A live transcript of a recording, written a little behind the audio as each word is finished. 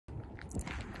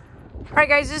All right,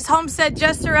 guys, this Homestead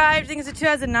just arrived. I think it's a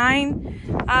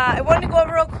 2009. I wanted to go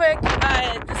over real quick.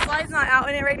 The slide's not out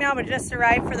in it right now, but it just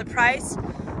arrived for the price.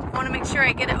 I want to make sure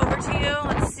I get it over to you.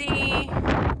 Let's see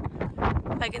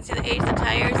if I can see the age of the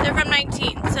tires. They're from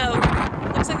 19, so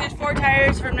looks like there's 4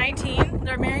 tires from 19.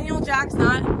 They're manual jacks,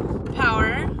 not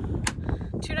power.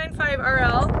 295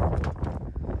 RL.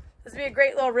 This would be a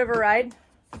great little river ride.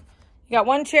 You got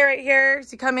one chair right here.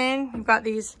 As you come in, you've got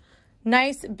these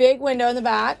nice big window in the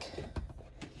back.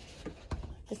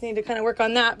 Just need to kind of work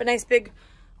on that, but nice big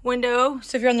window.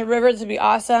 So if you're on the river, this would be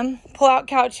awesome. Pull out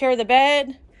couch here, the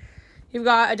bed. You've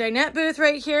got a dinette booth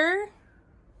right here.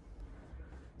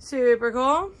 Super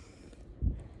cool.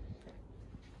 And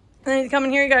then you come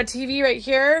in here, you got a TV right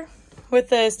here with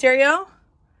the stereo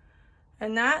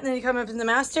and that. And then you come up in the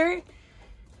master.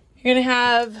 You're gonna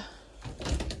have,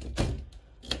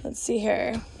 let's see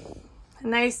here, a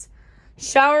nice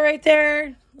shower right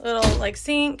there, little like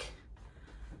sink,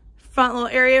 front little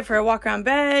area for a walk around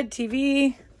bed,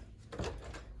 TV.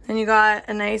 Then you got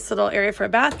a nice little area for a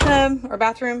bathtub or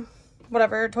bathroom,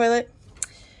 whatever, toilet.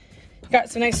 You got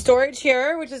some nice storage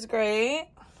here, which is great.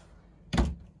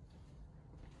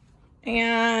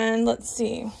 And let's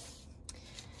see.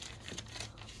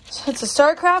 So it's a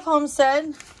Starcraft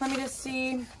Homestead. Let me just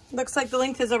see. Looks like the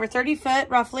length is over 30 foot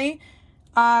roughly.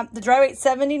 The dry weight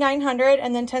 7,900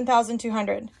 and then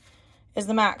 10,200 is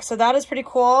the max. So that is pretty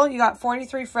cool. You got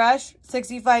 43 fresh,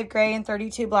 65 gray, and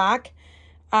 32 black.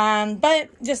 But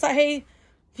just thought, hey,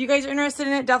 if you guys are interested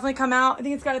in it, definitely come out. I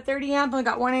think it's got a 30 amp and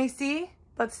got 1 AC,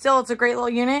 but still it's a great little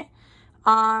unit.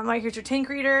 Right here's your tank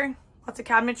reader, lots of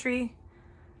cabinetry.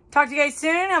 Talk to you guys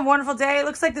soon. Have a wonderful day. It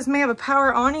looks like this may have a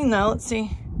power awning though. Let's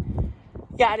see.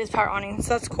 Yeah, it is power awning, so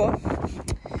that's cool.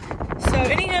 So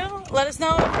anywho, let us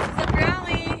know if this is up your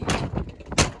alley.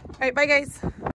 All right, bye guys.